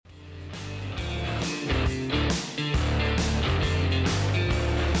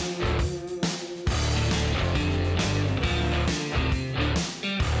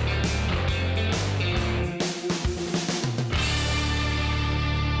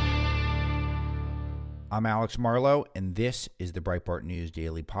I'm Alex Marlowe, and this is the Breitbart News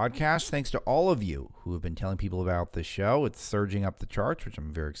Daily Podcast. Thanks to all of you who have been telling people about the show. It's surging up the charts, which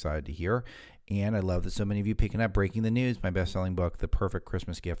I'm very excited to hear. And I love that so many of you picking up Breaking the News, my best-selling book, the perfect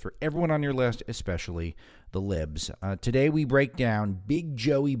Christmas gift for everyone on your list, especially the libs. Today we break down Big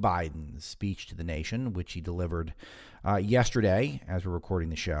Joey Biden's speech to the nation, which he delivered yesterday as we're recording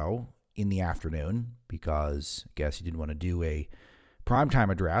the show in the afternoon, because I guess he didn't want to do a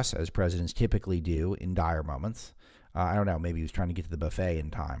primetime address, as presidents typically do in dire moments. I don't know, maybe he was trying to get to the buffet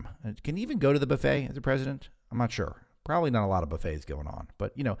in time. Can he even go to the buffet as a president? I'm not sure. Probably not a lot of buffets going on,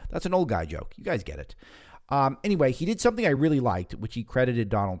 but that's an old guy joke. You guys get it. Anyway, he did something I really liked, which he credited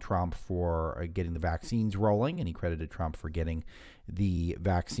Donald Trump for getting the vaccines rolling, and he credited Trump for getting the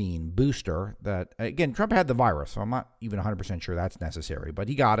vaccine booster that, again, Trump had the virus, so I'm not even 100% sure that's necessary, but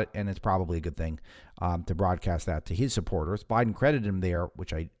he got it, and it's probably a good thing to broadcast that to his supporters. Biden credited him there,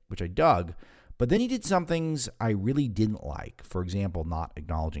 which I dug, but then he did some things I really didn't like. For example, not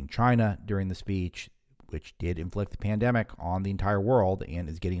acknowledging China during the speech, which did inflict the pandemic on the entire world and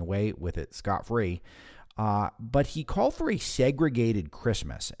is getting away with it scot-free. But he called for a segregated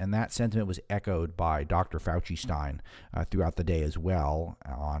Christmas, and that sentiment was echoed by Dr. Fauci Stein throughout the day as well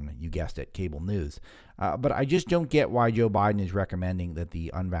on, you guessed it, cable news. But I just don't get why Joe Biden is recommending that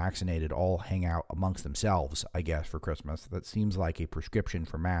the unvaccinated all hang out amongst themselves, I guess, for Christmas. That seems like a prescription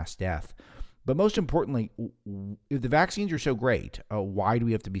for mass death. But most importantly, if the vaccines are so great, why do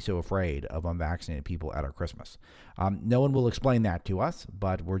we have to be so afraid of unvaccinated people at our Christmas? No one will explain that to us,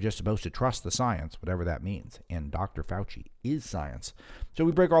 but we're just supposed to trust the science, whatever that means. And Dr. Fauci is science. So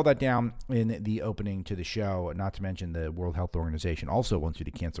we break all that down in the opening to the show, not to mention the World Health Organization also wants you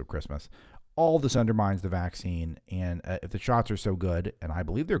to cancel Christmas. All this undermines the vaccine. And if the shots are so good, and I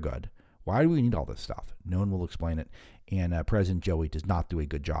believe they're good, why do we need all this stuff? No one will explain it. And President Joey does not do a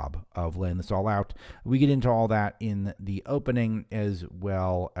good job of laying this all out. We get into all that in the opening, as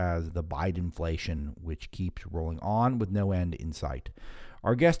well as the Bidenflation, which keeps rolling on with no end in sight.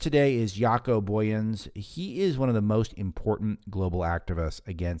 Our guest today is Jaco Booyens. He is one of the most important global activists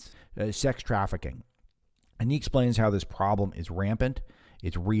against sex trafficking. And he explains how this problem is rampant.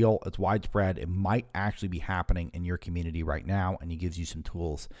 It's real, it's widespread, it might actually be happening in your community right now, and he gives you some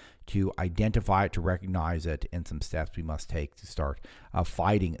tools to identify it, to recognize it, and some steps we must take to start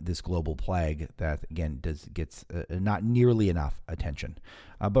fighting this global plague that, again, gets not nearly enough attention.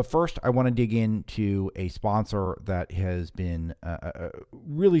 But first, I want to dig into a sponsor that has been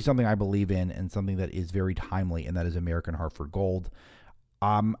really something I believe in and something that is very timely, and that is American Hartford Gold.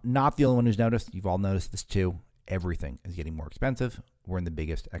 I'm not the only one who's noticed. You've all noticed this too. Everything is getting more expensive. We're in the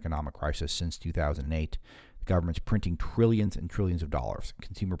biggest economic crisis since 2008. The government's printing trillions and trillions of dollars.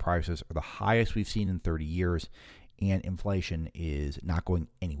 Consumer prices are the highest we've seen in 30 years, and inflation is not going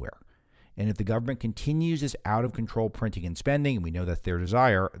anywhere. And if the government continues this out-of-control printing and spending, and we know that's their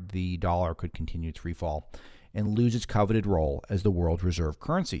desire, the dollar could continue its free fall and lose its coveted role as the world's reserve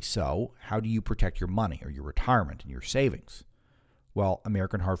currency. So how do you protect your money or your retirement and your savings? Well,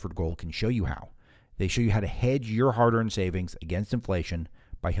 American Hartford Gold can show you how. They show you how to hedge your hard-earned savings against inflation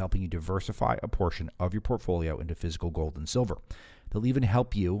by helping you diversify a portion of your portfolio into physical gold and silver. They'll even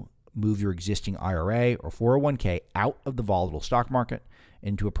help you move your existing IRA or 401k out of the volatile stock market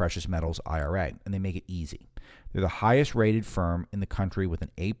into a precious metals IRA, and they make it easy. They're the highest-rated firm in the country with an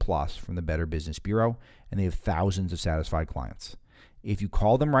A+ from the Better Business Bureau, and they have thousands of satisfied clients. If you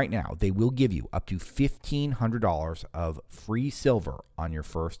call them right now, they will give you up to $1,500 of free silver on your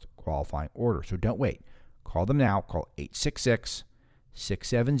first qualifying order. So don't wait. Call them now. Call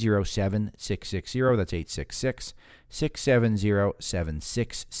 866-670-7660. That's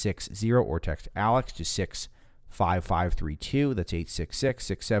 866-670-7660, or text Alex to 65532. That's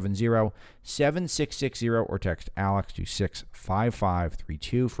 866-670-7660, or text Alex to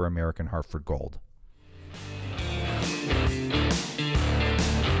 65532 for American Hartford Gold.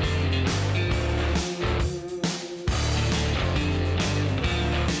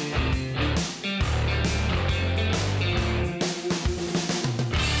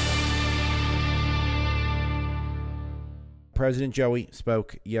 President Joey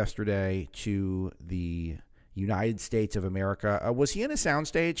spoke yesterday to the United States of America. Was he in a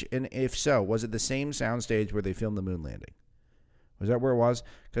soundstage? And if so, was it the same soundstage where they filmed the moon landing? Was that where it was?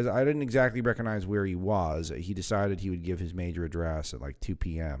 Because I didn't exactly recognize where he was. He decided he would give his major address at like 2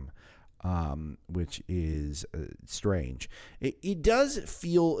 p.m., which is strange. It does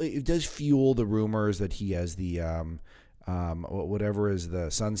fuel the rumors that he has the whatever is the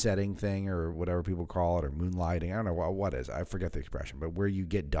sunsetting thing or whatever people call it, or moonlighting. I don't know what is. I forget the expression, but where you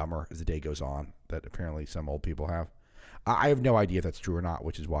get dumber as the day goes on, that apparently some old people have. I have no idea if that's true or not,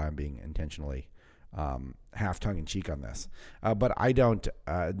 which is why I'm being intentionally half tongue-in-cheek on this. But I don't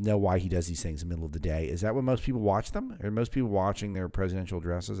know why he does these things in the middle of the day. Is that when most people watch them? Are most people watching their presidential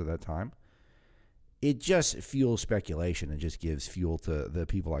addresses at that time? It just fuels speculation and just gives fuel to the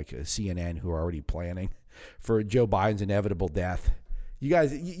people like CNN who are already planning for Joe Biden's inevitable death. You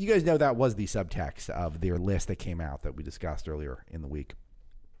guys know that was the subtext of their list that came out that we discussed earlier in the week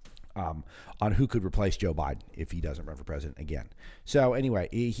on who could replace Joe Biden if he doesn't run for president again. So anyway,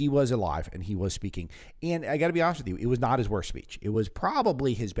 he was alive and he was speaking. And I got to be honest with you, it was not his worst speech. It was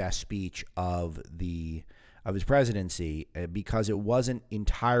probably his best speech of his presidency because it wasn't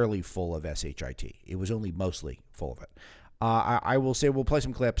entirely full of shit. It was only mostly full of it. I will say we'll play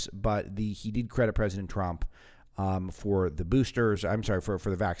some clips, but he did credit President Trump for the boosters. I'm sorry, for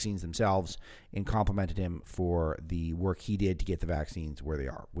the vaccines themselves, and complimented him for the work he did to get the vaccines where they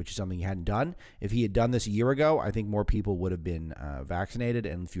are, which is something he hadn't done. If he had done this a year ago, I think more people would have been vaccinated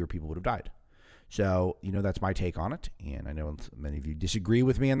and fewer people would have died. So, that's my take on it. And I know many of you disagree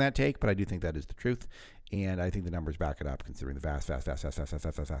with me on that take, but I do think that is the truth. And I think the numbers back it up, considering the vast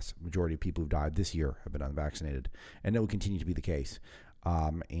majority of people who've died this year have been unvaccinated. And it will continue to be the case.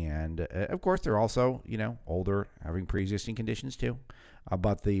 And of course, they're also, older, having pre-existing conditions too.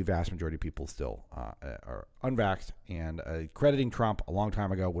 But the vast majority of people still are unvaxxed. And crediting Trump a long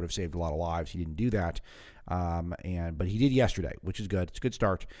time ago would have saved a lot of lives. He didn't do that. But he did yesterday, which is good. It's a good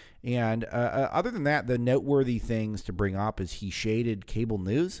start. And other than that, the noteworthy things to bring up is he shaded cable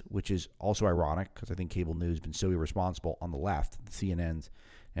news, which is also ironic because I think cable news has been so irresponsible on the left, the CNNs,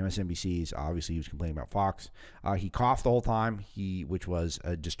 MSNBCs. Obviously, he was complaining about Fox. He coughed the whole time, which was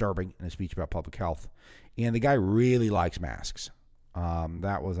disturbing in a speech about public health. And the guy really likes masks.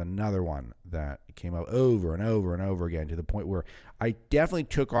 That was another one that came up over and over and over again to the point where I definitely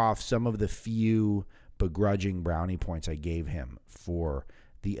took off some of the few begrudging brownie points I gave him for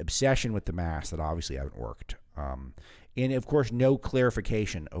the obsession with the masks that obviously haven't worked. And, of course, no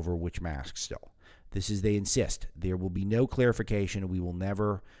clarification over which masks still. They insist. There will be no clarification. We will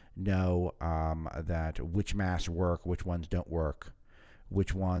never know that which masks work, which ones don't work,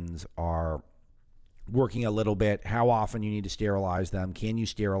 which ones are working a little bit, how often you need to sterilize them, can you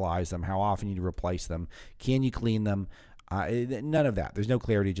sterilize them, how often you need to replace them, can you clean them, none of that. There's no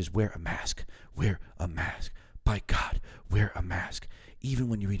clarity, just wear a mask, by God, wear a mask. Even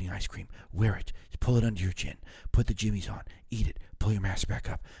when you're eating ice cream, wear it, just pull it under your chin, put the jimmies on, eat it, pull your mask back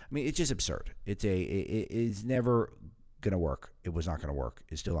up. I mean, it's just absurd. It's never going to work. It was not going to work.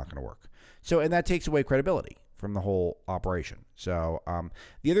 It's still not going to work. So, and that takes away credibility from the whole operation. So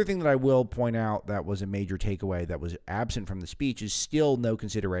the other thing that I will point out that was a major takeaway that was absent from the speech is still no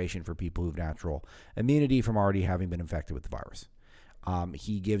consideration for people who have natural immunity from already having been infected with the virus.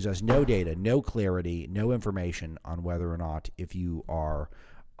 He gives us no data, no clarity, no information on whether or not if you've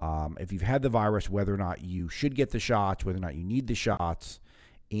had the virus, whether or not you should get the shots, whether or not you need the shots,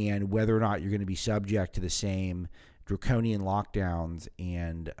 and whether or not you're going to be subject to the same draconian lockdowns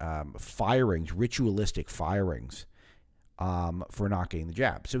and firings, ritualistic firings for not getting the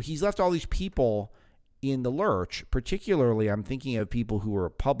jab. So he's left all these people in the lurch. Particularly, I'm thinking of people who were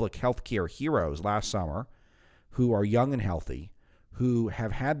public healthcare heroes last summer, who are young and healthy, who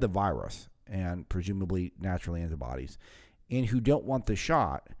have had the virus and presumably natural antibodies, and who don't want the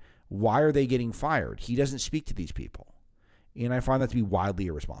shot. Why are they getting fired? He doesn't speak to these people. And I find that to be wildly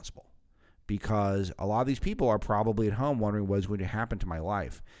irresponsible, because a lot of these people are probably at home wondering what is going to happen to my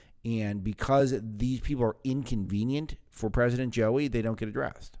life. And because these people are inconvenient for President Joey, they don't get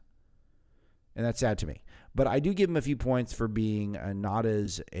addressed. And that's sad to me. But I do give him a few points for being not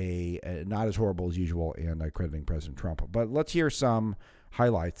as horrible as usual and crediting President Trump. But let's hear some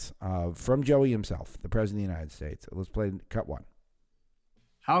highlights from Joey himself, the President of the United States. Let's play cut one.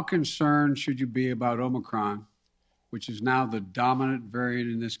 How concerned should you be about Omicron, which is now the dominant variant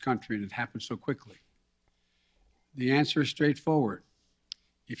in this country, and it happened so quickly? The answer is straightforward.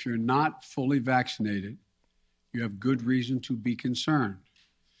 If you're not fully vaccinated, you have good reason to be concerned.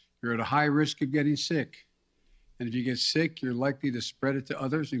 You're at a high risk of getting sick. And if you get sick, you're likely to spread it to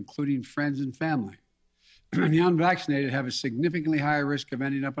others, including friends and family. The unvaccinated have a significantly higher risk of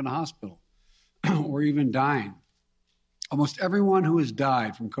ending up in a hospital or even dying. Almost everyone who has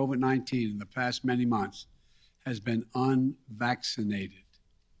died from COVID-19 in the past many months has been unvaccinated.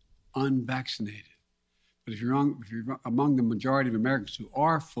 Unvaccinated. But if you're among the majority of Americans who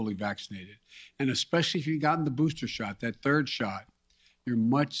are fully vaccinated, and especially if you've gotten the booster shot, that third shot, you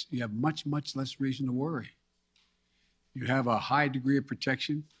have much less reason to worry. You have a high degree of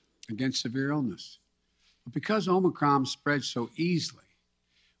protection against severe illness. But because Omicron spreads so easily,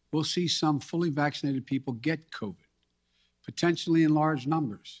 we'll see some fully vaccinated people get COVID, potentially in large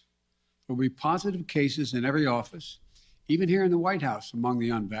numbers. There will be positive cases in every office, even here in the White House among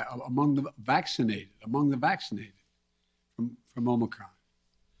the vaccinated from Omicron.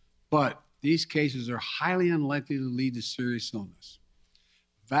 But these cases are highly unlikely to lead to serious illness.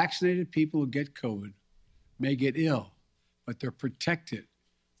 Vaccinated people who get COVID may get ill, but they're protected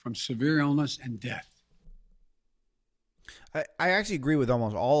from severe illness and death. I actually agree with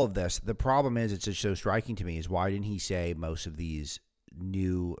almost all of this. The problem is, it's just so striking to me, is why didn't he say most of these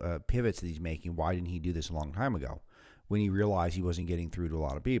new pivots that he's making? Why didn't he do this a long time ago when he realized he wasn't getting through to a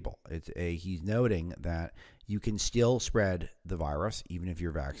lot of people? He's noting that you can still spread the virus even if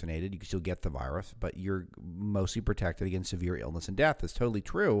you're vaccinated. You can still get the virus, but you're mostly protected against severe illness and death. That's totally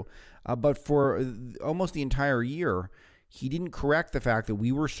true. But for almost the entire year, he didn't correct the fact that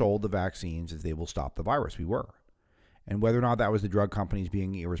we were sold the vaccines as they will stop the virus. We were. And whether or not that was the drug companies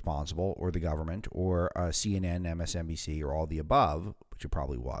being irresponsible, or the government, or CNN, MSNBC, or all the above, which it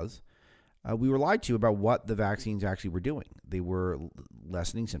probably was, we were lied to about what the vaccines actually were doing. They were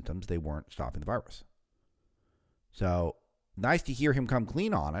lessening symptoms. They weren't stopping the virus. So nice to hear him come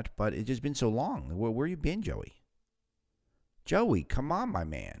clean on it, but it's just been so long. Where you been, Joey? Joey, come on, my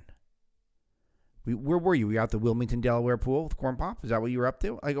man. Where were you? Were you out the Wilmington, Delaware pool with Corn Pop? Is that what you were up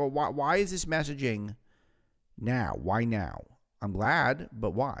to? I go, why is this messaging now? Why now? I'm glad,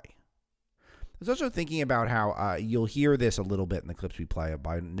 but why? I was also thinking about how you'll hear this a little bit in the clips we play.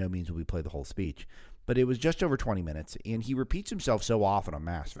 By no means will we play the whole speech, but it was just over 20 minutes, and he repeats himself so often on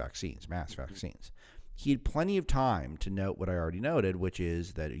mass vaccines. He had plenty of time to note what I already noted, which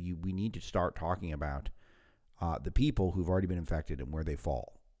is that we need to start talking about the people who've already been infected and where they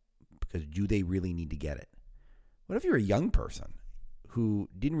fall. Because do they really need to get it? What if you're a young person who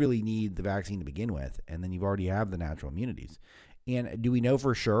didn't really need the vaccine to begin with, and then you already have the natural immunities? And do we know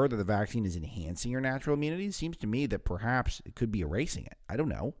for sure that the vaccine is enhancing your natural immunity? It seems to me that perhaps it could be erasing it. I don't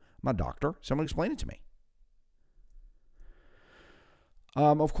know. I'm not a doctor. Someone explain it to me.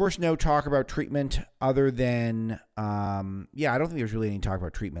 Of course, no talk about treatment other than, I don't think there's really any talk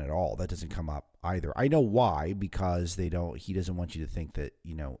about treatment at all. That doesn't come up either. I know why, because he doesn't want you to think that,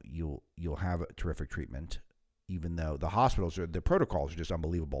 you'll have a terrific treatment, even though the protocols are just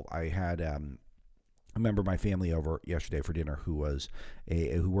unbelievable. I had a member of my family over yesterday for dinner who works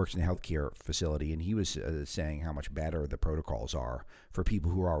in a healthcare facility, and he was saying how much better the protocols are for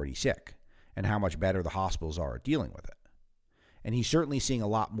people who are already sick and how much better the hospitals are at dealing with it. And he's certainly seeing a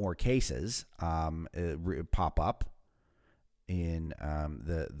lot more cases pop up in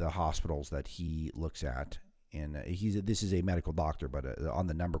the hospitals that he looks at. And this is a medical doctor, but on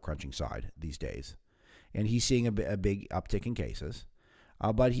the number crunching side these days. And he's seeing a big uptick in cases.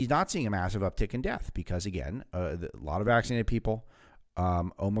 But he's not seeing a massive uptick in death because, again, a lot of vaccinated people.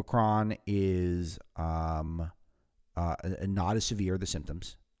 Omicron is not as severe, the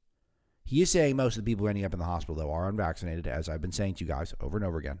symptoms. He is saying most of the people ending up in the hospital, though, are unvaccinated, as I've been saying to you guys over and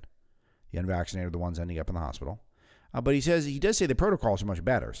over again. The unvaccinated are the ones ending up in the hospital. But he does say the protocols are much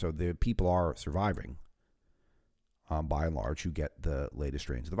better, so the people are surviving, by and large, who get the latest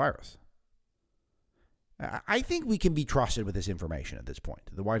strains of the virus. I think we can be trusted with this information at this point.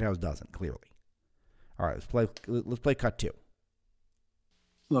 The White House doesn't, clearly. All right, let's play cut 2.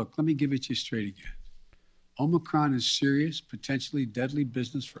 Look, let me give it to you straight again. Omicron is serious, potentially deadly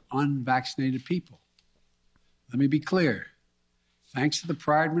business for unvaccinated people. Let me be clear. Thanks to the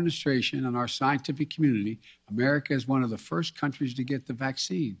prior administration and our scientific community, America is one of the first countries to get the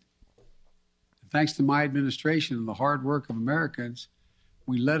vaccine. And thanks to my administration and the hard work of Americans,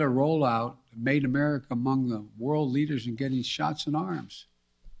 we led a rollout that made America among the world leaders in getting shots in arms.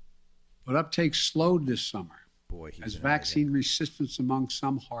 But uptake slowed this summer as vaccine resistance among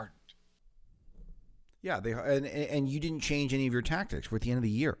some hardened. Yeah, and you didn't change any of your tactics. We're at the end of the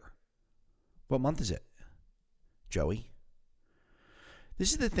year. What month is it, Joey?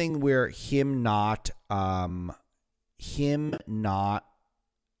 This is the thing where him not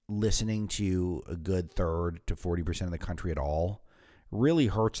listening to a good 30% to 40% of the country at all really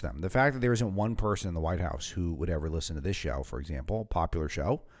hurts them. The fact that there isn't one person in the White House who would ever listen to this show, for example, popular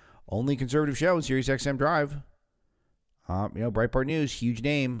show, only conservative show in Sirius XM Drive. Breitbart News, huge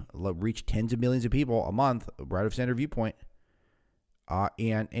name, reach tens of millions of people a month, right of center viewpoint.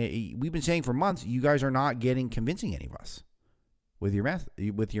 And we've been saying for months, you guys are not convincing any of us with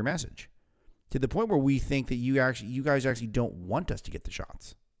your message, to the point where we think that you guys actually don't want us to get the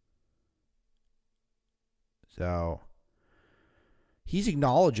shots. So he's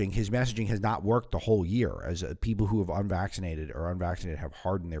acknowledging his messaging has not worked the whole year, as people who have unvaccinated have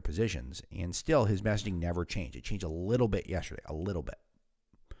hardened their positions, and still his messaging never changed. It changed a little bit yesterday, a little bit.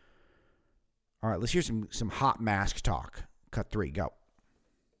 All right, let's hear some hot mask talk. Cut 3, go.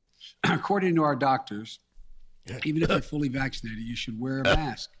 According to our doctors, even if you're fully vaccinated, you should wear a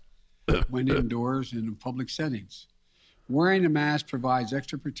mask when indoors and in public settings. Wearing a mask provides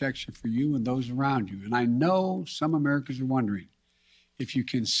extra protection for you and those around you. And I know some Americans are wondering if you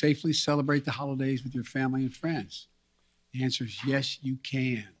can safely celebrate the holidays with your family and friends. The answer is yes, you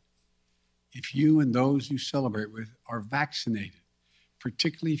can. If you and those you celebrate with are vaccinated,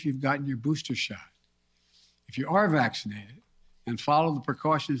 particularly if you've gotten your booster shot. If you are vaccinated and follow the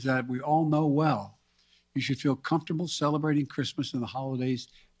precautions that we all know well, you should feel comfortable celebrating Christmas and the holidays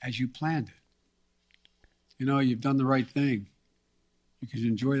as you planned it. You know, you've done the right thing. You can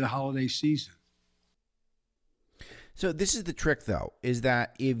enjoy the holiday season. So this is the trick, though, is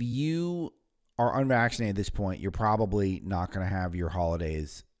that if you are unvaccinated at this point, you're probably not going to have your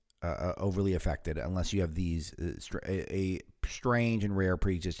holidays overly affected unless you have these a strange and rare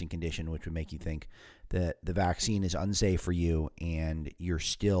pre-existing condition, which would make you think that the vaccine is unsafe for you and you're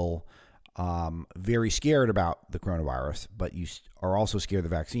still very scared about the coronavirus, but you are also scared of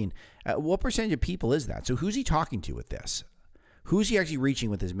the vaccine. What percentage of people is that? So who's he talking to with this? Who's he actually reaching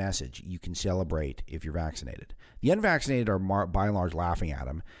with his message? You can celebrate if you're vaccinated. The unvaccinated are by and large laughing at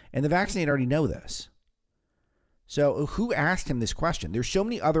him, and the vaccinated already know this. So who asked him this question? There's so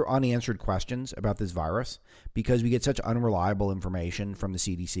many other unanswered questions about this virus because we get such unreliable information from the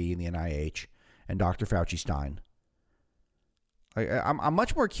CDC and the NIH and Dr. Fauci Stein. I'm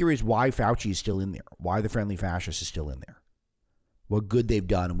much more curious why Fauci is still in there, why the friendly fascist is still in there, what good they've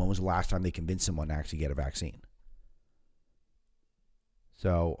done, and when was the last time they convinced someone to actually get a vaccine.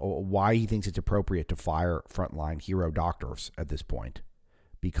 So why he thinks it's appropriate to fire frontline hero doctors at this point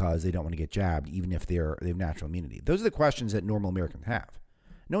because they don't want to get jabbed, even if they have natural immunity. Those are the questions that normal Americans have.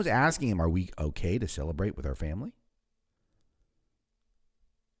 No one's asking him, are we okay to celebrate with our family?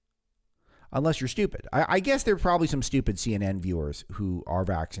 Unless you're stupid. I guess there are probably some stupid CNN viewers who are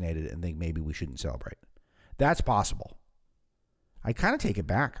vaccinated and think maybe we shouldn't celebrate. That's possible. I kind of take it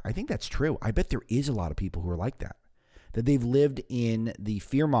back. I think that's true. I bet there is a lot of people who are like that. That they've lived in the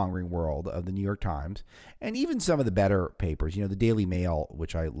fear-mongering world of the New York Times and even some of the better papers. You know, the Daily Mail,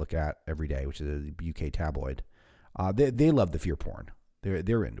 which I look at every day, which is a UK tabloid. They love the fear porn.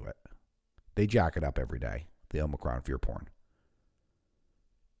 They're into it. They jack it up every day, the Omicron fear porn.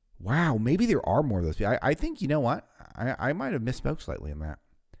 Wow, maybe there are more of those people. I think, you know what? I might have misspoke slightly in that.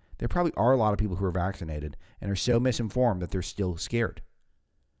 There probably are a lot of people who are vaccinated and are so misinformed that they're still scared.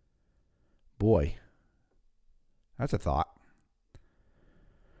 Boy. That's a thought.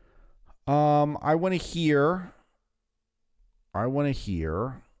 I want to hear.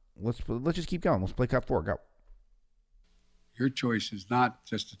 Let's just keep going. Let's play cut 4. Go. Your choice is not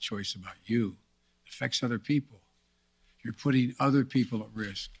just a choice about you. It affects other people. You're putting other people at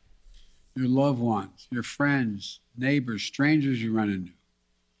risk. Your loved ones, your friends, neighbors, strangers you run into.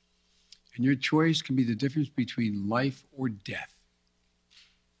 And your choice can be the difference between life or death.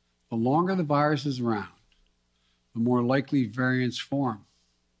 The longer the virus is around, the more likely variants form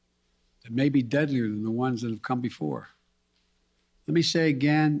that may be deadlier than the ones that have come before. Let me say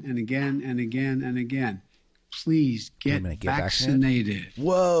again and again and again and again, please get vaccinated.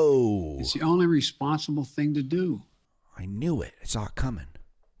 Whoa. It's the only responsible thing to do. I knew it. I saw it coming.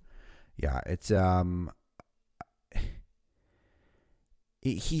 Yeah, it's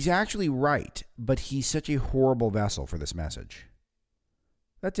he's actually right, but he's such a horrible vessel for this message.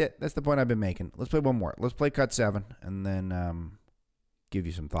 That's it. That's the point I've been making. Let's play one more. Let's play cut 7 and then give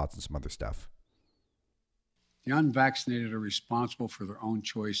you some thoughts and some other stuff. The unvaccinated are responsible for their own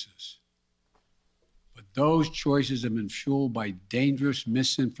choices. But those choices have been fueled by dangerous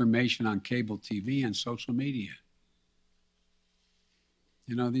misinformation on cable TV and social media.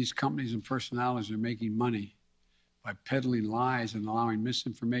 You know, these companies and personalities are making money by peddling lies and allowing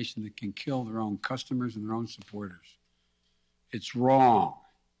misinformation that can kill their own customers and their own supporters. It's wrong.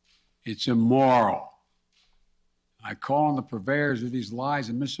 It's immoral. I call on the purveyors of these lies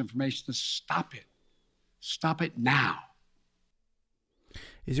and misinformation to stop it. Stop it now.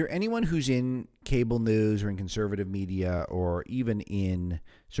 Is there anyone who's in cable news or in conservative media or even in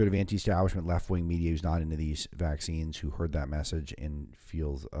sort of anti-establishment left-wing media who's not into these vaccines who heard that message and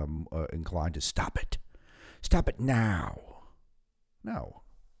feels inclined to stop it? Stop it now. No.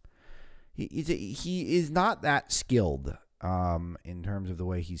 He is not that skilled in terms of the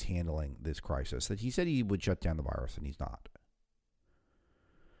way he's handling this crisis. That he said he would shut down the virus, and he's not.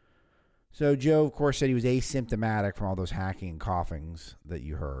 So Joe, of course, said he was asymptomatic from all those hacking and coughings that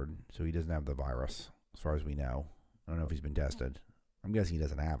you heard. So he doesn't have the virus, as far as we know. I don't know if he's been tested. I'm guessing he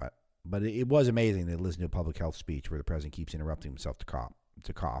doesn't have it. But it was amazing to listen to a public health speech where the president keeps interrupting himself to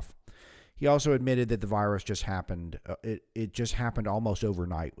cough. He also admitted that the virus just happened. It just happened almost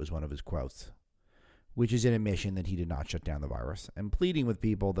overnight was one of his quotes, which is an admission that he did not shut down the virus and pleading with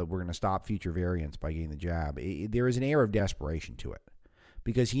people that we're going to stop future variants by getting the jab. There is an air of desperation to it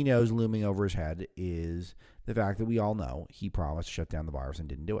because he knows looming over his head is the fact that we all know he promised to shut down the virus and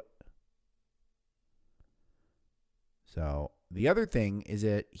didn't do it. So the other thing is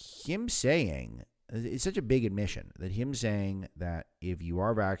that him saying, it's such a big admission, that him saying that if you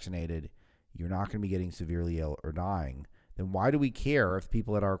are vaccinated, you're not going to be getting severely ill or dying, then why do we care if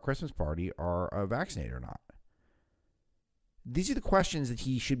people at our Christmas party are vaccinated or not? These are the questions that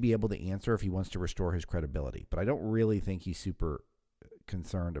he should be able to answer if he wants to restore his credibility. But I don't really think he's super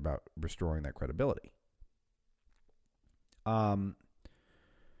concerned about restoring that credibility.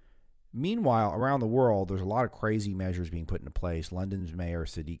 Meanwhile, around the world, there's a lot of crazy measures being put into place. London's Mayor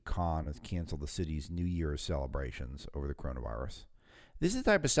Sadiq Khan has canceled the city's New Year's celebrations over the coronavirus. This is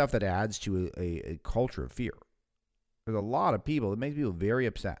the type of stuff that adds to a culture of fear. There's a lot of people. It makes people very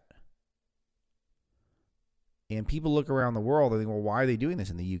upset. And people look around the world and think, well, why are they doing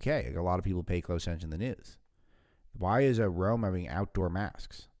this in the UK? Like, a lot of people pay close attention to the news. Why is Rome having outdoor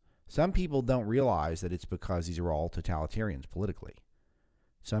masks? Some people don't realize that it's because these are all totalitarians politically.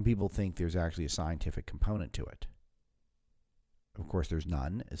 Some people think there's actually a scientific component to it. Of course, there's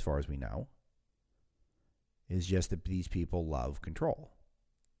none, as far as we know. It's just that these people love control.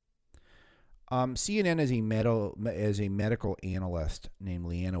 CNN has a medical analyst named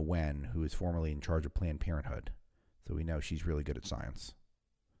Leanna Wen, who is formerly in charge of Planned Parenthood. So we know she's really good at science.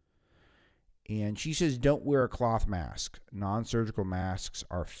 And she says, don't wear a cloth mask. Non-surgical masks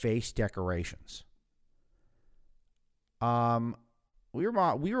are face decorations. We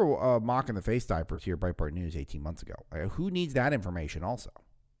were mocking the face diapers here at Breitbart News 18 months ago. Who needs that information also?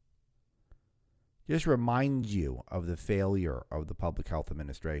 Just reminds you of the failure of the Public Health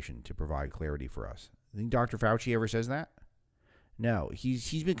Administration to provide clarity for us. Think Dr. Fauci ever says that? No,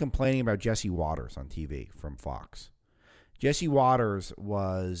 he's been complaining about Jesse Waters on TV from Fox. Jesse Waters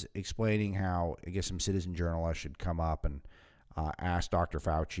was explaining how, I guess, some citizen journalists should come up and ask Dr.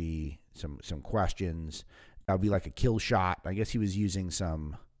 Fauci some questions. That would be like a kill shot. I guess he was using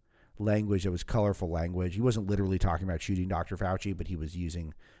some language that was colorful language. He wasn't literally talking about shooting Dr. Fauci, but he was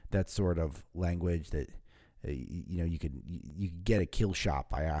using that sort of language that you could get a kill shot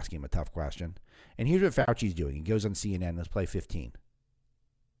by asking him a tough question. And here's what Fauci's doing. He goes on CNN. Let's play 15.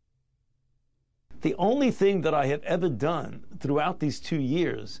 The only thing that I have ever done throughout these 2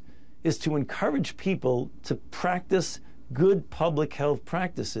 years is to encourage people to practice good public health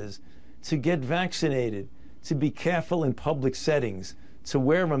practices, to get vaccinated, to be careful in public settings, to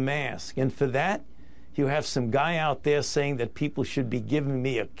wear a mask. And for that, you have some guy out there saying that people should be giving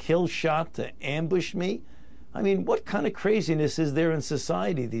me a kill shot to ambush me. I mean, what kind of craziness is there in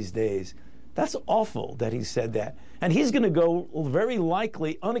society these days? That's awful that he said that. And he's going to go very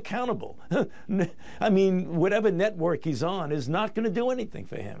likely unaccountable. I mean, whatever network he's on is not going to do anything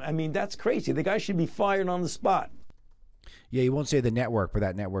for him. I mean, that's crazy. The guy should be fired on the spot. Yeah, he won't say the network, but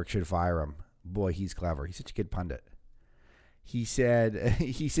that network should fire him. Boy, he's clever. He's such a good pundit. He said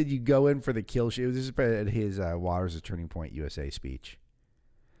you go in for the kill shot. This is at his Waters' Turning Point USA speech.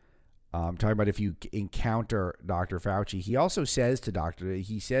 Talking about if you encounter Dr. Fauci. He also says to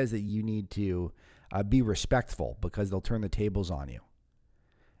he says that you need to be respectful because they'll turn the tables on you.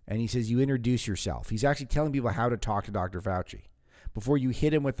 And he says you introduce yourself. He's actually telling people how to talk to Dr. Fauci before you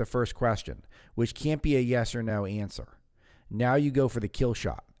hit him with the first question, which can't be a yes or no answer. Now you go for the kill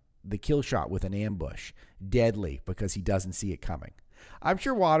shot. The kill shot with an ambush. Deadly because he doesn't see it coming. I'm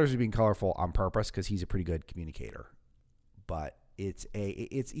sure Waters is being colorful on purpose because he's a pretty good communicator. But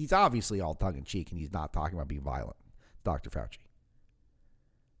he's obviously all tongue-in-cheek and he's not talking about being violent. Dr. Fauci.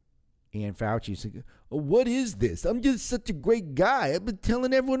 And Fauci's like, oh, what is this? I'm just such a great guy. I've been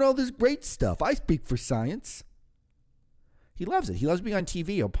telling everyone all this great stuff. I speak for science. He loves it. He loves being on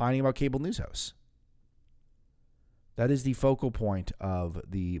TV opining about cable news hosts. That is the focal point of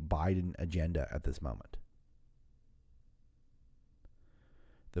the Biden agenda at this moment.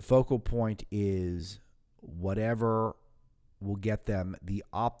 The focal point is whatever will get them the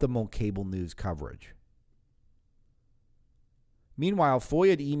optimal cable news coverage. Meanwhile,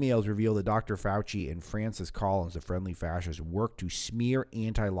 FOIA emails reveal that Dr. Fauci and Francis Collins, the friendly fascist, work to smear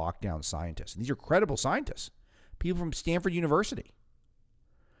anti-lockdown scientists. And these are credible scientists, people from Stanford University.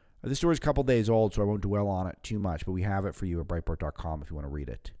 This story is a couple days old, so I won't dwell on it too much, but we have it for you at Breitbart.com if you want to read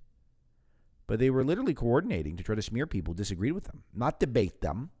it. But they were literally coordinating to try to smear people who disagreed with them, not debate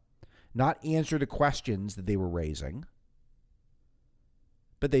them, not answer the questions that they were raising,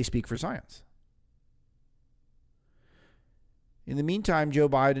 but they speak for science. In the meantime, Joe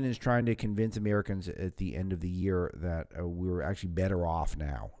Biden is trying to convince Americans at the end of the year that we're actually better off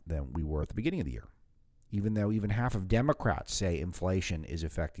now than we were at the beginning of the year, even though even half of Democrats say inflation is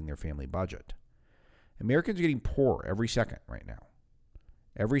affecting their family budget. Americans are getting poorer every second right now.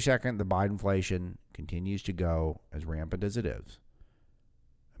 Every second the Bidenflation continues to go as rampant as it is,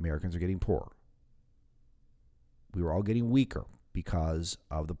 Americans are getting poorer. We were all getting weaker because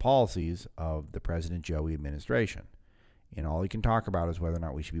of the policies of the President Joey administration. And all he can talk about is whether or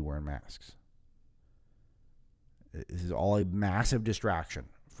not we should be wearing masks. This is all a massive distraction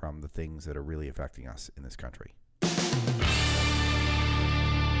from the things that are really affecting us in this country.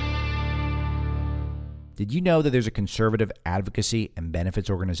 Did you know that there's a conservative advocacy and benefits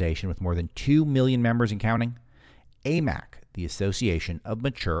organization with more than 2 million members and counting? AMAC, the Association of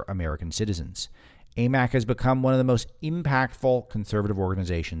Mature American Citizens. AMAC has become one of the most impactful conservative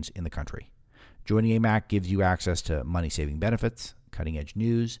organizations in the country. Joining AMAC gives you access to money-saving benefits, cutting-edge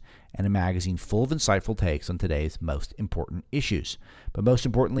news, and a magazine full of insightful takes on today's most important issues. But most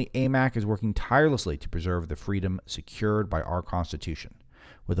importantly, AMAC is working tirelessly to preserve the freedom secured by our Constitution.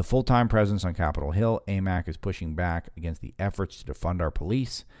 With a full-time presence on Capitol Hill, AMAC is pushing back against the efforts to defund our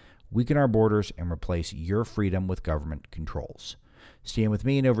police, weaken our borders, and replace your freedom with government controls. Stand with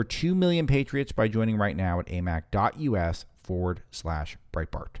me and over 2 million patriots by joining right now at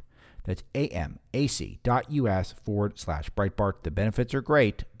amac.us/Breitbart. That's amac.us/Breitbart. The benefits are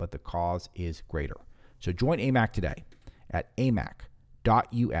great, but the cause is greater. So join AMAC today at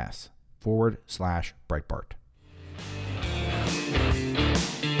amac.us/Breitbart.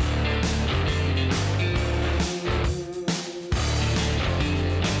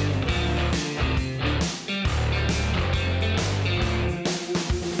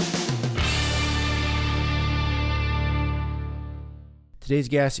 Today's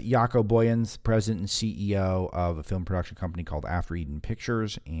guest, Jaco Booyens, president and CEO of a film production company called After Eden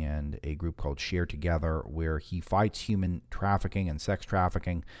Pictures and a group called Share Together, where he fights human trafficking and sex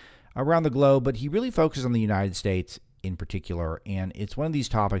trafficking around the globe, but he really focuses on the United States in particular. And it's one of these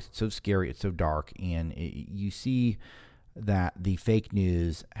topics, it's so scary, it's so dark, and you see that the fake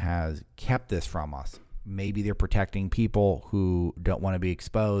news has kept this from us. Maybe they're protecting people who don't want to be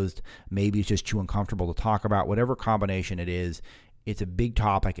exposed. Maybe it's just too uncomfortable to talk about. Whatever combination it is, it's a big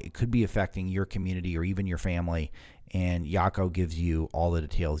topic. It could be affecting your community or even your family. And Jaco gives you all the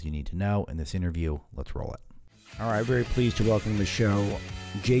details you need to know in this interview. Let's roll it. All right, very pleased to welcome to the show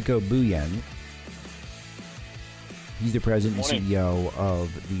Jaco Booyens. He's the president and CEO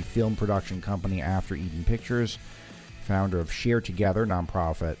of the film production company After Eden Pictures, founder of Share Together,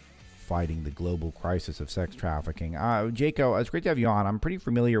 nonprofit fighting the global crisis of sex trafficking. Jaco, it's great to have you on. I'm pretty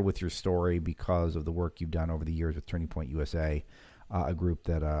familiar with your story because of the work you've done over the years with Turning Point USA, a group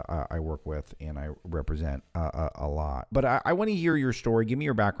that I work with and I represent a lot. But I want to hear your story. Give me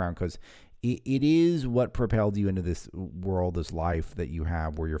your background, because it is what propelled you into this world, this life that you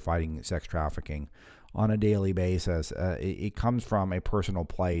have where you're fighting sex trafficking on a daily basis. It comes from a personal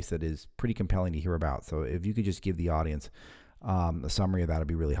place that is pretty compelling to hear about. So if you could just give the audience a summary of that, it'd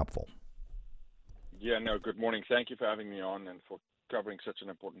be really helpful. Yeah, no, good morning. Thank you for having me on and for covering such an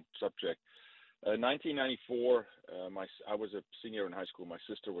important subject. 1994, I was a senior in high school. My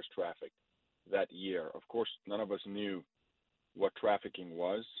sister was trafficked that year. Of course, none of us knew what trafficking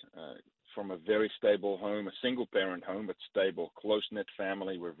was. From a very stable home, a single-parent home, but stable, close-knit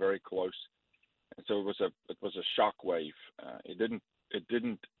family. We're very close, and so it was a shock wave. It didn't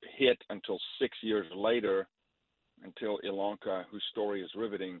hit until 6 years later, until Ilanka, whose story is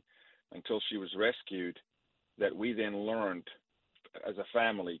riveting, until she was rescued, that we then learned as a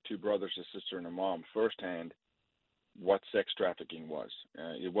family, 2 brothers, a sister, and a mom, firsthand, what sex trafficking was.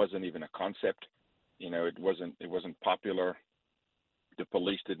 It wasn't even a concept. It wasn't popular. The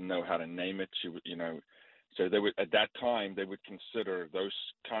police didn't know how to name it. So they would, at that time, they would consider those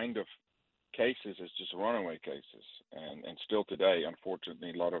kind of cases as just runaway cases. And still today,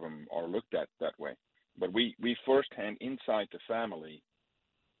 unfortunately, a lot of them are looked at that way. But we firsthand, inside the family,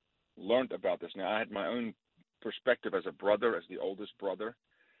 learned about this. Now, I had my own perspective as a brother, as the oldest brother,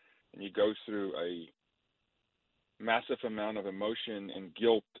 and you go through a massive amount of emotion and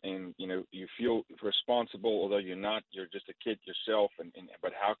guilt, and you feel responsible, although you're not. You're just a kid yourself,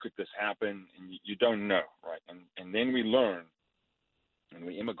 but how could this happen? And you don't know, right? And then we learn, and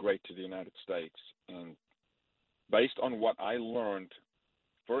we immigrate to the United States, and based on what I learned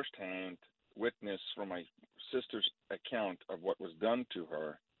firsthand, witness from my sister's account of what was done to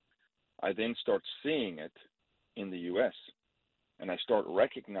her, I then start seeing it in the U.S., and I start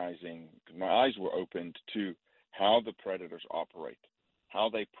recognizing, my eyes were opened to how the predators operate, how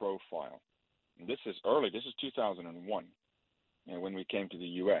they profile. And this is early. This is 2001. when we came to the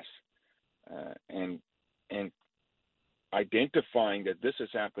U.S. And identifying that this is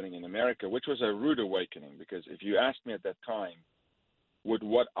happening in America, which was a rude awakening, because if you asked me at that time, would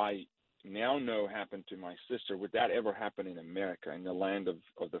what I now know happened to my sister, would that ever happen in America, in the land of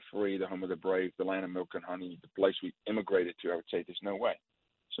the free, the home of the brave, the land of milk and honey, the place we immigrated to? I would say there's no way.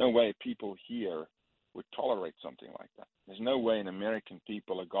 There's no way people here would tolerate something like that. There's no way an American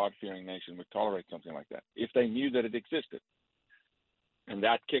people, a God-fearing nation, would tolerate something like that if they knew that it existed. And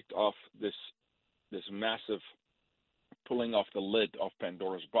that kicked off this massive pulling off the lid of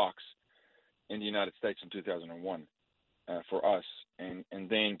Pandora's box in the United States in 2001 for us. And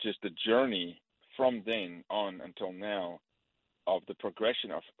then just the journey from then on until now of the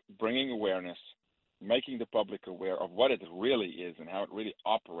progression of bringing awareness, making the public aware of what it really is and how it really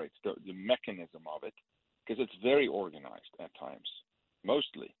operates, the mechanism of it, because it's very organized at times,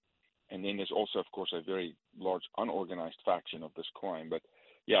 mostly. And then there's also, of course, a very large unorganized faction of this crime. But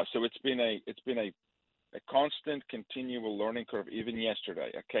yeah, so it's been a constant, continual learning curve. Even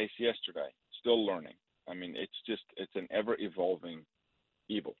yesterday, a case yesterday, still learning. I mean, it's an ever-evolving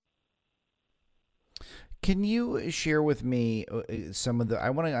evil. Can you share with me I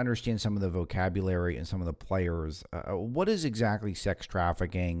want to understand some of the vocabulary and some of the players. What is exactly sex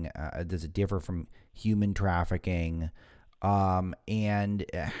trafficking? Does it differ from human trafficking? And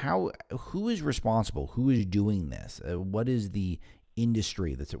who is responsible? Who is doing this? What is the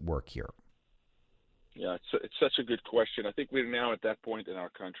industry that's at work here? Yeah, it's such a good question. I think we're now at that point in our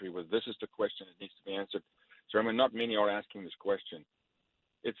country where this is the question that needs to be answered. So, I mean, not many are asking this question.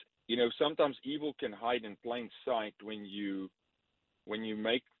 It's, sometimes evil can hide in plain sight when you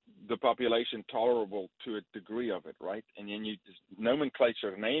make the population tolerable to a degree of it, right? And then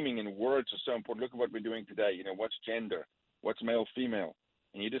nomenclature, naming and words are so important. Look at what we're doing today. What's gender? What's male, female?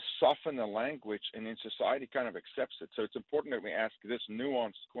 And you just soften the language, and then society kind of accepts it. So it's important that we ask this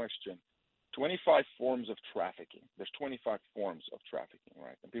nuanced question. 25 forms of trafficking. There's 25 forms of trafficking,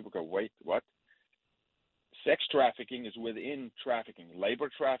 right? And people go, wait, what? Sex trafficking is within trafficking. Labor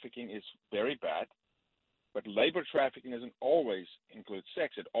trafficking is very bad, but labor trafficking doesn't always include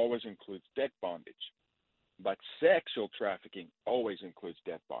sex. It always includes debt bondage. But sexual trafficking always includes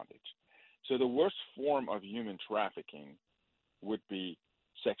debt bondage. So the worst form of human trafficking would be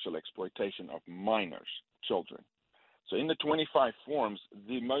sexual exploitation of minors, children. So in the 25 forms,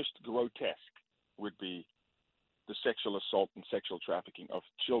 the most grotesque would be the sexual assault and sexual trafficking of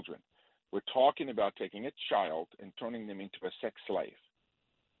children. We're talking about taking a child and turning them into a sex slave.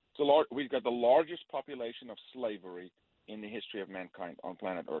 So we've got the largest population of slavery in the history of mankind on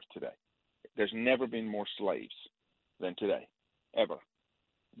planet Earth today. There's never been more slaves than today, ever.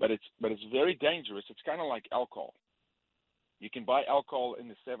 But it's very dangerous. It's kind of like alcohol. You can buy alcohol in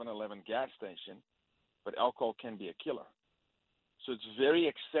the 7-Eleven gas station, but alcohol can be a killer. So it's very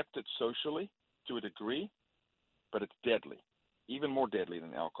accepted socially to a degree, but it's deadly, even more deadly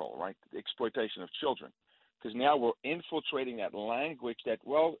than alcohol, right? The exploitation of children. Because now we're infiltrating that language that,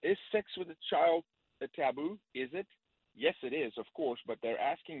 well, is sex with a child a taboo? Is it? Yes, it is, of course, but they're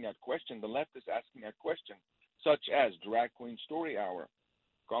asking that question. The left is asking that question, such as drag queen story hour,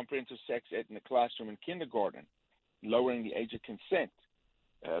 comprehensive sex ed in the classroom in kindergarten, lowering the age of consent,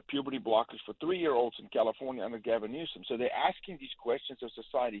 puberty blockers for 3-year-olds in California under Gavin Newsom. So they're asking these questions of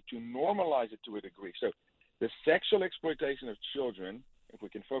society to normalize it to a degree. So the sexual exploitation of children, if we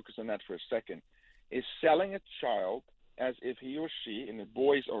can focus on that for a second, is selling a child as if he or she, and the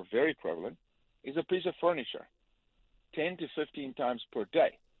boys are very prevalent, is a piece of furniture 10 to 15 times per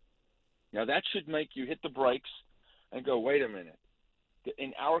day. Now that should make you hit the brakes and go, wait a minute.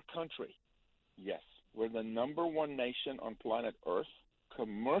 In our country, yes, we're the number one nation on planet Earth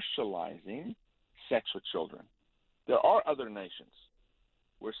commercializing sex with children. There are other nations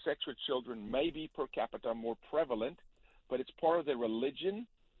where sex with children may be per capita more prevalent, but it's part of their religion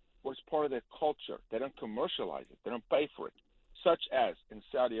or it's part of their culture. They don't commercialize it. They don't pay for it. Such as in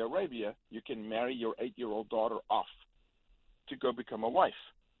Saudi Arabia, you can marry your 8-year-old daughter off to go become a wife.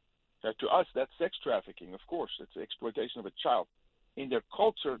 Now, to us, that's sex trafficking, of course. It's the exploitation of a child. In their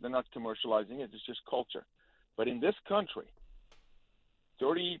culture, they're not commercializing it. It's just culture. But in this country,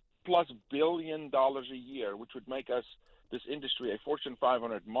 $30+ billion a year, which would make us, this industry, a Fortune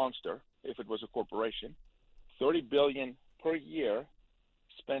 500 monster if it was a corporation, $30 billion per year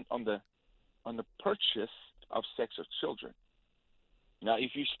spent on the purchase of sex of children. Now,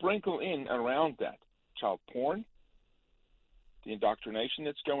 if you sprinkle in around that child porn, the indoctrination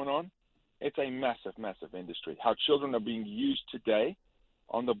that's going on, it's a massive, massive industry. How children are being used today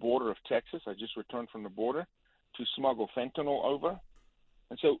on the border of Texas. I just returned from the border to smuggle fentanyl over.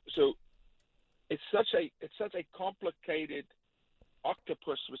 And so it's such a complicated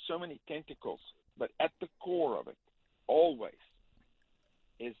octopus with so many tentacles, but at the core of it, always,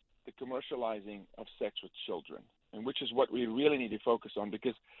 is the commercializing of sex with children, and which is what we really need to focus on,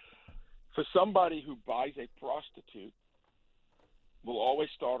 because for somebody who buys a prostitute will always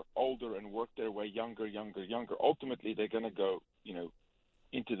start older and work their way younger. Ultimately, they're going to go,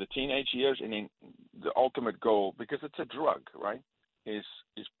 into the teenage years, and then the ultimate goal, because it's a drug, right, is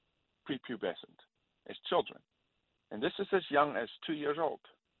prepubescent, is children. And this is as young as 2 years old,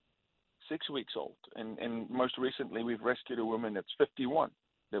 6 weeks old. And most recently, we've rescued a woman that's 51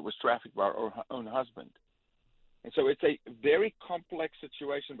 that was trafficked by her own husband. And so it's a very complex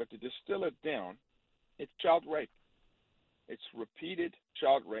situation, but to distill it down, it's child rape. It's repeated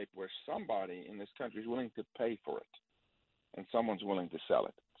child rape where somebody in this country is willing to pay for it and someone's willing to sell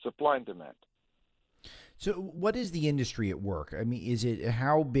it. Supply and demand. So what is the industry at work? I mean,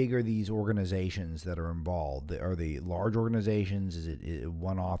 how big are these organizations that are involved? Are they large organizations? Is it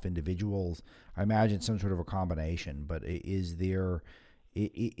one-off individuals? I imagine some sort of a combination, but is there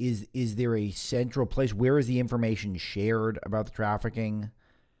a central place? Where is the information shared about the trafficking?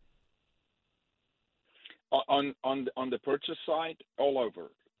 On the purchase side, all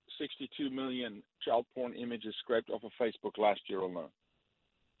over. 62 million child porn images scraped off of Facebook last year alone.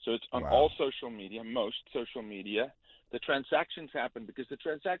 So it's on all social media, most social media. The transactions happen because the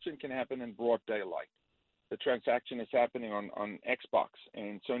transaction can happen in broad daylight. The transaction is happening on Xbox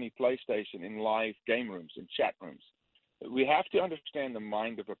and Sony PlayStation, in live game rooms, in chat rooms. We have to understand the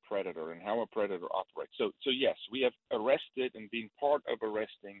mind of a predator and how a predator operates. So yes, we have arrested and been part of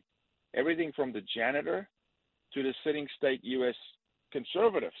arresting everything from the janitor to the sitting state U.S.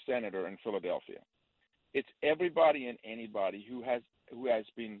 conservative senator in Philadelphia. It's everybody and anybody who has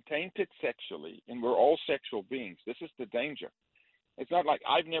been tainted sexually, and we're all sexual beings. This is the danger. It's not like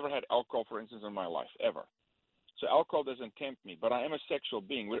I've never had alcohol, for instance, in my life, ever. So alcohol doesn't tempt me, but I am a sexual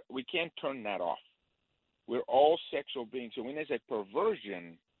being. We can't turn that off. We're all sexual beings. So when there's a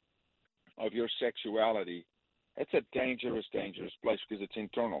perversion of your sexuality, it's a dangerous, dangerous place because it's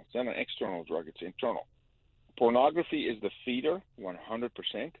internal. It's not an external drug. It's internal. Pornography is the feeder,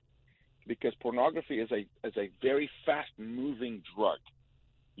 100%. Because pornography is a very fast-moving drug.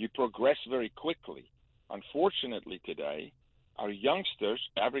 You progress very quickly. Unfortunately today, our youngsters,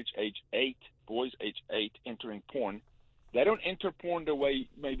 average age 8, boys age 8, entering porn, they don't enter porn the way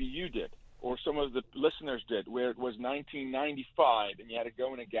maybe you did or some of the listeners did, where it was 1995 and you had to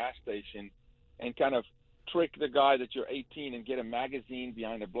go in a gas station and kind of trick the guy that you're 18 and get a magazine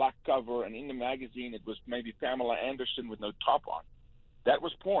behind a black cover, and in the magazine it was maybe Pamela Anderson with no top on. That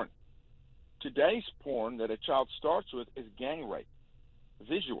was porn. Today's porn that a child starts with is gang rape,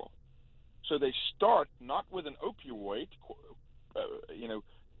 visual. So they start not with an opioid,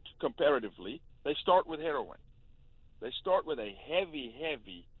 comparatively. They start with heroin. They start with a heavy,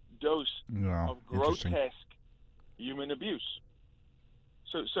 heavy dose of grotesque human abuse.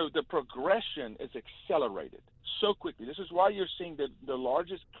 So the progression is accelerated so quickly. This is why you're seeing the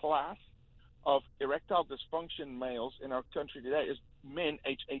largest class of erectile dysfunction males in our country today is men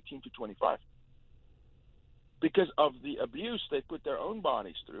aged 18 to 25. Because of the abuse they put their own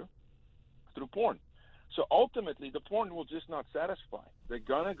bodies through porn. So ultimately, the porn will just not satisfy. They're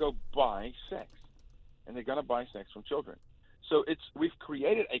going to go buy sex, and they're going to buy sex from children. So we've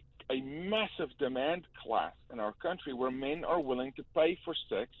created a massive demand class in our country where men are willing to pay for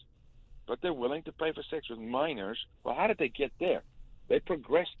sex, but they're willing to pay for sex with minors. Well, how did they get there? They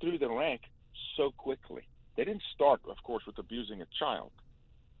progressed through the rank so quickly. They didn't start, of course, with abusing a child.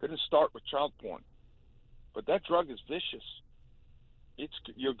 They didn't start with child porn. But that drug is vicious.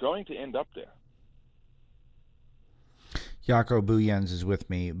 You're going to end up there. Jaco Booyens is with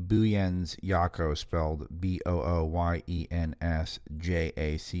me. Booyens, Jaco, spelled Booyens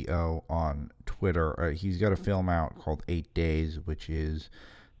Jaco on Twitter. He's got a film out called 8 Days, which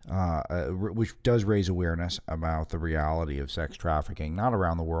does raise awareness about the reality of sex trafficking, not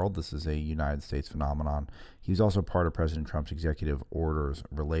around the world. This is a United States phenomenon. He's also part of President Trump's executive orders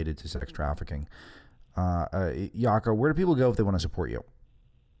related to sex trafficking. Jaco, where do people go if they want to support you?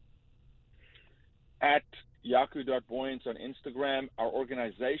 At Jaco.Booyens on Instagram. Our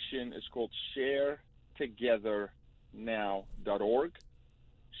organization is called ShareTogetherNow.org.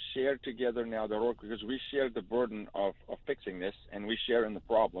 ShareTogetherNow.org, because we share the burden of fixing this, and we share in the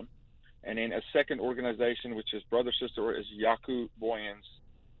problem. And then a second organization, which is brother sister, is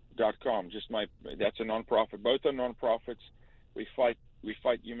JacoBooyens.com. That's a nonprofit. Both are nonprofits. We fight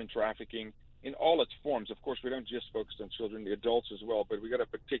human trafficking in all its forms. Of course, we don't just focus on children, the adults as well, but we got a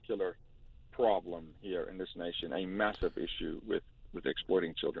particular problem here in this nation, a massive issue with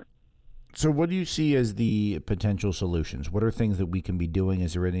exploiting children. So what do you see as the potential solutions? What are things that we can be doing?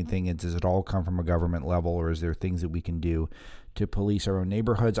 Is there anything, does it all come from a government level, or is there things that we can do to police our own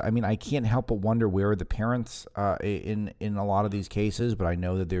neighborhoods? I mean, I can't help but wonder where are the parents in a lot of these cases, but I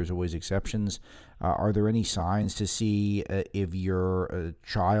know that there's always exceptions. Are there any signs to see if your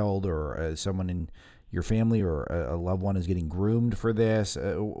child or someone in your family or a loved one is getting groomed for this?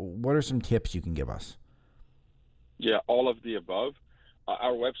 What are some tips you can give us? Yeah, all of the above.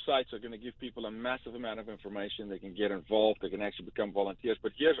 Our websites are going to give people a massive amount of information. They can get involved. They can actually become volunteers.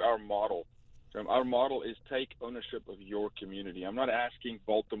 But here's our model. Our model is take ownership of your community. I'm not asking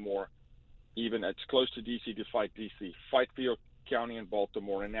Baltimore, even it's close to D.C., to fight D.C. Fight for your county in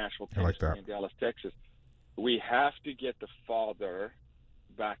Baltimore and Nashville, Tennessee, and Dallas, Texas. We have to get the father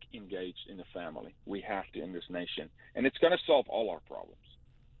back engaged in the family. We have to in this nation. And it's going to solve all our problems.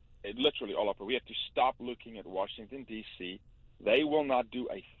 Literally all our problems. We have to stop looking at Washington, D.C. They will not do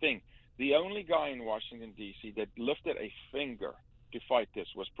a thing. The only guy in Washington, D.C. that lifted a finger to fight this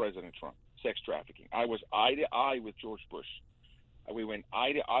was President Trump, sex trafficking. I was eye to eye with George Bush. We went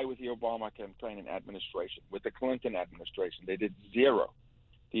eye to eye with the Obama campaign and administration, with the Clinton administration. They did zero.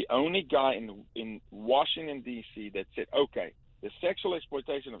 The only guy in Washington, D.C. that said, okay, the sexual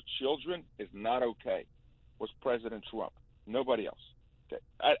exploitation of children is not okay, was President Trump. Nobody else.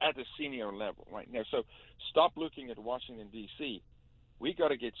 At the senior level right now. So stop looking at Washington, D.C. We got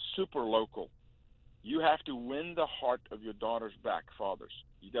to get super local. You have to win the heart of your daughters back, fathers.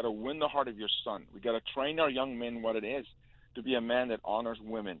 You got to win the heart of your son. We got to train our young men what it is to be a man that honors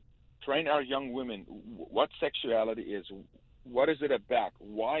women. Train our young women what sexuality is. What is it about?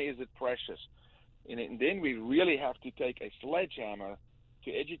 Why is it precious? And then we really have to take a sledgehammer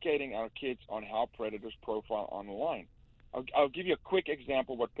to educating our kids on how predators profile online. I'll give you a quick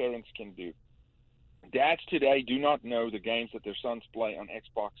example what parents can do. Dads today do not know the games that their sons play on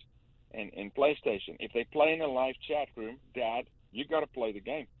Xbox and PlayStation. If they play in a live chat room, Dad, you got to play the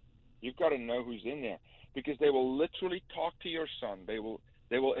game. You've got to know who's in there, because they will literally talk to your son. They will.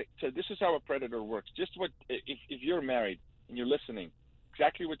 So this is how a predator works. Just what if you're married and you're listening,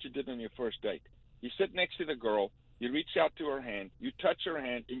 exactly what you did on your first date. You sit next to the girl, you reach out to her hand, you touch her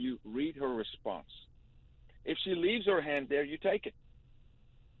hand, and you read her response. If she leaves her hand there, you take it.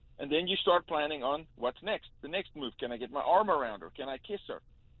 And then you start planning on what's next. The next move, can I get my arm around her? Can I kiss her?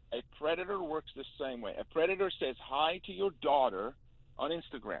 A predator works the same way. A predator says hi to your daughter on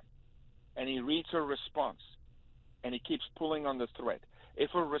Instagram, and he reads her response, and he keeps pulling on the thread.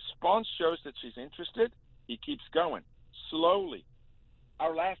 If her response shows that she's interested, he keeps going. Slowly.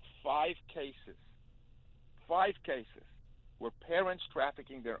 Our last 5 cases were parents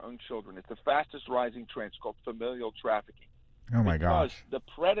trafficking their own children. It's the fastest rising trend. It's called familial trafficking. Oh my gosh. Because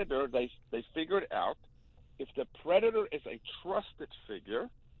the predator, they figured out, if the predator is a trusted figure,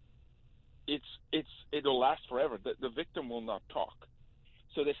 it'll last forever. The victim will not talk.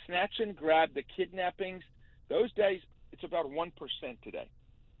 So the snatch and grab, the kidnappings, those days, it's about 1% today.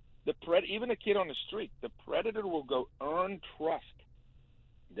 Even a kid on the street, the predator will go earn trust.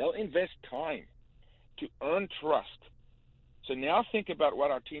 They'll invest time to earn trust. So now think about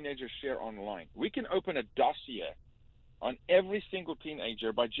what our teenagers share online. We can open a dossier on every single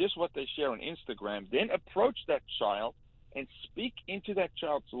teenager by just what they share on Instagram, then approach that child and speak into that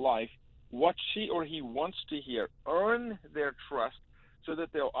child's life what she or he wants to hear. Earn their trust so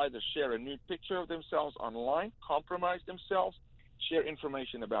that they'll either share a nude picture of themselves online, compromise themselves, share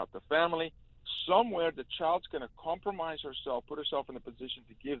information about the family. Somewhere the child's going to compromise herself, put herself in a position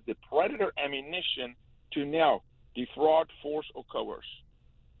to give the predator ammunition to now defraud, force, or coerce.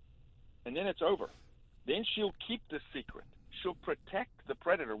 And then it's over. Then she'll keep the secret. She'll protect the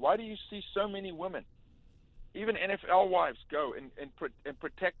predator. Why do you see so many women, even NFL wives, go and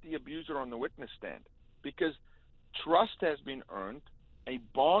protect the abuser on the witness stand? Because trust has been earned. A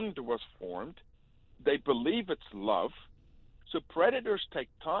bond was formed. They believe it's love. So predators take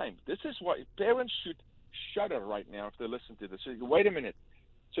time. This is why parents should shudder right now if they listen to this. So, wait a minute.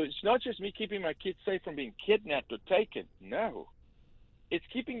 So it's not just me keeping my kids safe from being kidnapped or taken. No. It's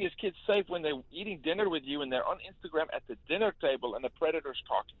keeping these kids safe when they're eating dinner with you and they're on Instagram at the dinner table and the predator's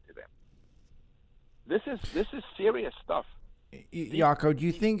talking to them. This is serious stuff. Jaco, do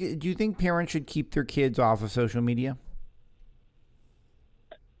you think parents should keep their kids off of social media?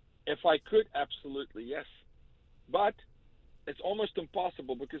 If I could, absolutely yes. But it's almost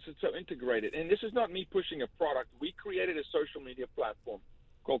impossible because it's so integrated. And this is not me pushing a product. We created a social media platform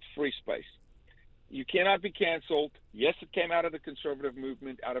called Free Space. You cannot be canceled. Yes, it came out of the conservative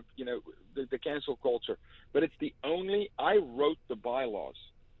movement, out of the cancel culture. But it's the only. I wrote the bylaws.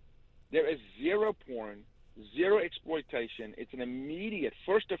 There is zero porn, zero exploitation. It's an immediate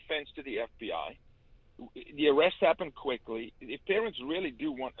first offense to the FBI. The arrests happen quickly. If parents really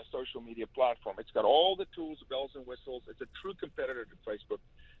do want a social media platform, it's got all the tools, bells and whistles. It's a true competitor to Facebook.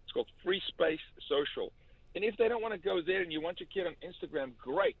 It's called Free Space Social. And if they don't want to go there and you want your kid on Instagram,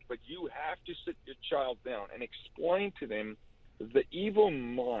 great. But you have to sit your child down and explain to them the evil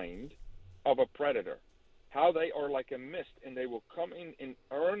mind of a predator, how they are like a mist and they will come in and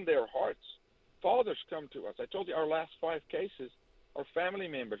earn their hearts. Fathers come to us. I told you our last 5 cases are family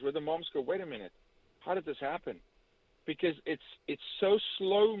members where the moms go, wait a minute, how did this happen? Because it's so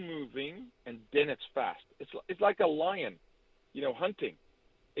slow moving and then it's fast. It's like a lion, hunting.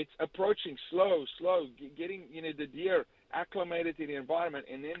 It's approaching slow, getting the deer acclimated to the environment,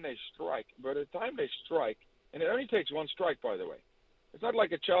 and then they strike. By the time they strike, and it only takes one strike, by the way. It's not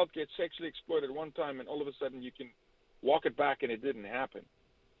like a child gets sexually exploited one time and all of a sudden you can walk it back and it didn't happen.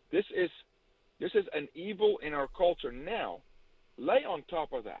 This is an evil in our culture. Now, lay on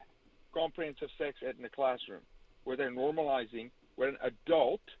top of that comprehensive sex ed in the classroom, where they're normalizing, where an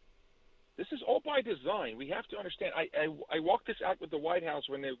adult, this is all by design. We have to understand. I walked this out with the White House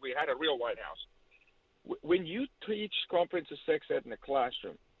when we had a real White House. When you teach comprehensive sex ed in the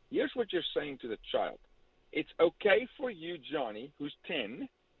classroom, here's what you're saying to the child. It's okay for you, Johnny, who's 10,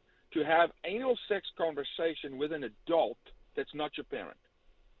 to have anal sex conversation with an adult that's not your parent.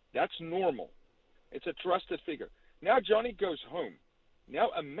 That's normal. It's a trusted figure. Now Johnny goes home.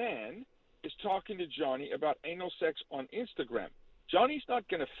 Now a man is talking to Johnny about anal sex on Instagram. Johnny's not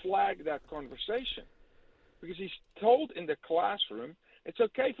going to flag that conversation because he's told in the classroom, it's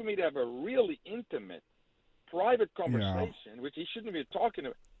okay for me to have a really intimate, private conversation, which he shouldn't be talking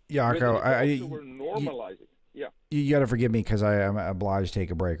about. Jaco, we're normalizing. Yeah. You got to forgive me because I am obliged to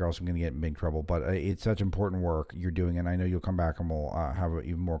take a break or else I'm going to get in big trouble. But it's such important work you're doing, and I know you'll come back and we'll have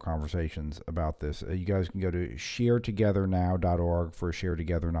even more conversations about this. You guys can go to sharetogethernow.org for a Share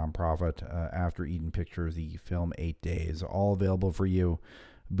Together nonprofit. After Eden Pictures, the film 8 Days, all available for you.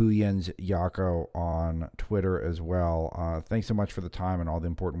 Booyens, Jaco on Twitter as well. Thanks so much for the time and all the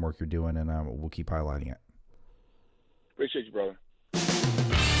important work you're doing, and we'll keep highlighting it. Appreciate you, brother.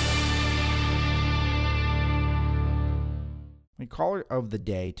 The caller of the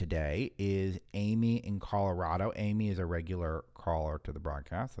day today is Amy in Colorado. Amy is a regular caller to the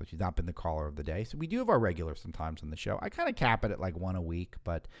broadcast, so she's not been the caller of the day. So we do have our regulars sometimes on the show. I kind of cap it at like one a week,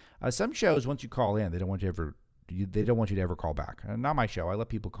 but some shows, once you call in, they don't want you to ever call back. Not my show. I let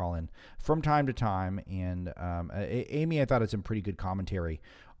people call in from time to time. And Amy, I thought, had some pretty good commentary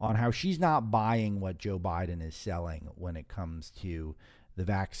on how she's not buying what Joe Biden is selling when it comes to the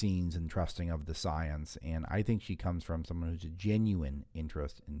vaccines and trusting of the science. And I think she comes from someone who's a genuine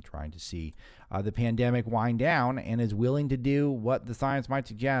interest in trying to see the pandemic wind down and is willing to do what the science might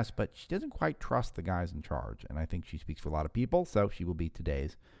suggest, but she doesn't quite trust the guys in charge. And I think she speaks for a lot of people, so she will be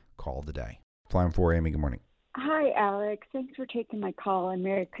today's call of the day. Flying for Amy, good morning. Hi, Alex. Thanks for taking my call, and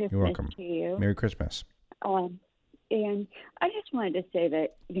Merry Christmas. You're welcome. To you. Merry Christmas. And I just wanted to say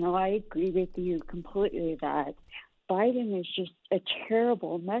that, I agree with you completely that Biden is just a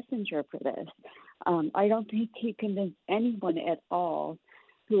terrible messenger for this. I don't think he convinced anyone at all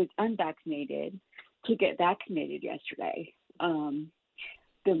who is unvaccinated to get vaccinated yesterday.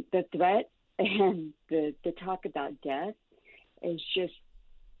 The threat and the talk about death is just,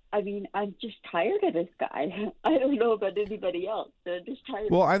 I'm just tired of this guy. I don't know about anybody else, but I'm just tired.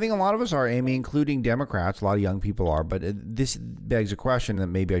 Well, I think a lot of us are, Amy, including Democrats. A lot of young people are, but this begs a question that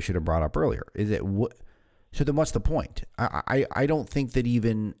maybe I should have brought up earlier. So then what's the point? I don't think that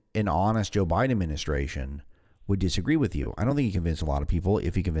even an honest Joe Biden administration would disagree with you. I don't think he convinced a lot of people,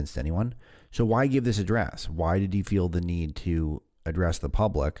 if he convinced anyone. So why give this address? Why did he feel the need to address the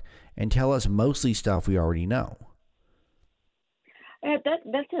public and tell us mostly stuff we already know?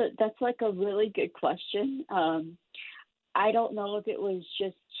 That's like a really good question. I don't know if it was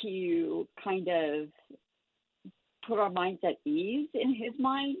just to kind of put our minds at ease in his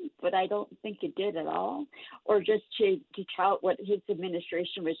mind, but I don't think it did at all, or just to tout what his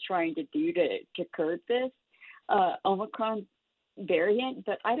administration was trying to do to curb this Omicron variant.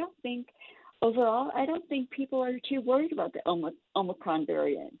 But I don't think people are too worried about the Omicron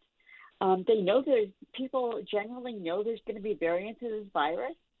variant. They know people generally know there's going to be variants of this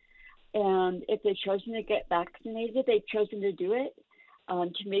virus, and if they've chosen to get vaccinated, they've chosen to do it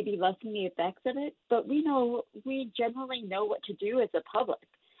to maybe lessen the effects of it. But we generally know what to do as a public,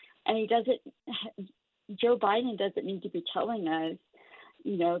 and Joe Biden doesn't need to be telling us,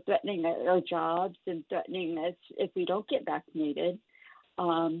 threatening our jobs and threatening us if we don't get vaccinated.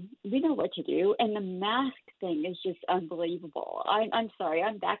 We know what to do. And the mask thing is just unbelievable. I'm sorry,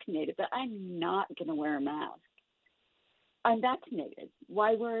 I'm vaccinated, but I'm not going to wear a mask. I'm vaccinated.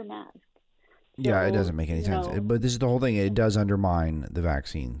 Why wear a mask? Yeah, it doesn't make any sense. But this is the whole thing. It does undermine the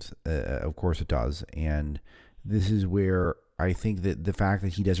vaccines. Of course it does. And this is where I think that the fact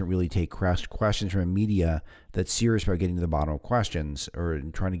that he doesn't really take questions from a media that's serious about getting to the bottom of questions or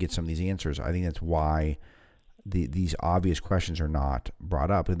trying to get some of these answers, I think that's why these obvious questions are not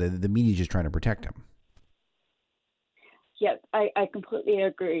brought up. The media is just trying to protect him. Yep, I completely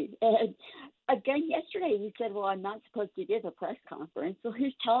agree. And again, yesterday he said, well, I'm not supposed to give a press conference. So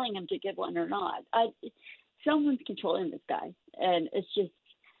who's telling him to give one or not? Someone's controlling this guy. And it's just,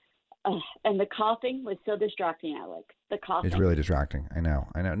 and the coughing was so distracting, Alex. The coughing. It's really distracting. I know.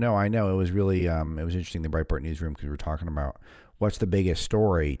 No, I know. It was really, it was interesting, the Breitbart newsroom, because we were talking about what's the biggest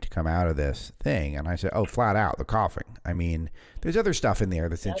story to come out of this thing. And I said, flat out, the coughing. I mean, there's other stuff in there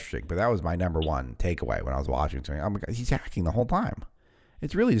that's interesting, but that was my number one takeaway when I was watching. So, oh my God, he's hacking the whole time.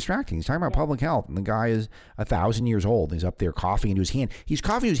 It's really distracting. He's talking about public health, and the guy is 1,000 years old. He's up there coughing into his hand. He's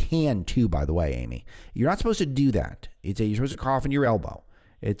coughing into his hand too, by the way, Amy. You're not supposed to do that. You're supposed to cough in your elbow.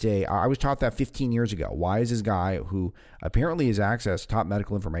 I was taught that 15 years ago. Why is this guy who apparently has access to top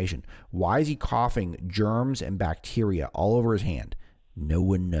medical information, why is he coughing germs and bacteria all over his hand? No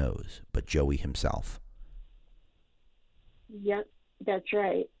one knows but Joey himself. Yep, that's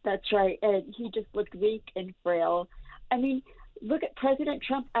right. That's right. And he just looked weak and frail. I mean, look at President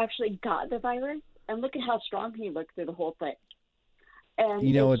Trump actually got the virus, and look at how strong he looked through the whole thing. And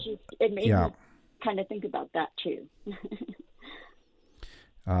it made me kind of think about that too.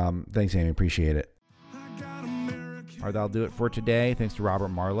 Thanks, Amy. Appreciate it. All right, that'll do it for today. Thanks to Robert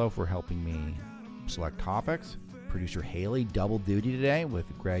Marlowe for helping me select topics. Producer Haley, double duty today with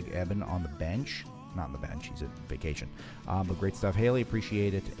Greg Eben on the bench. Not on the bench, he's at vacation. But great stuff, Haley.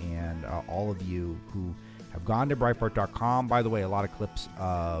 Appreciate it. And all of you who have gone to Breitbart.com. By the way, a lot of clips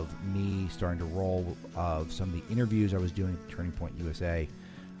of me starting to roll of some of the interviews I was doing at Turning Point USA.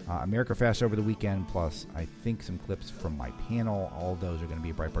 America Fest over the weekend, plus I think some clips from my panel. All of those are going to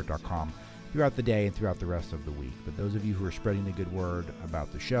be at Breitbart.com throughout the day and throughout the rest of the week. But those of you who are spreading the good word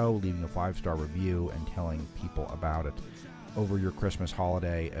about the show, leaving a 5-star review and telling people about it over your Christmas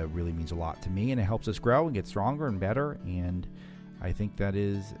holiday really means a lot to me, and it helps us grow and get stronger and better. And I think that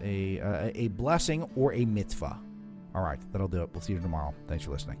is a blessing or a mitzvah. All right, that'll do it. We'll see you tomorrow. Thanks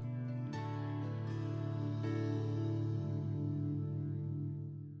for listening.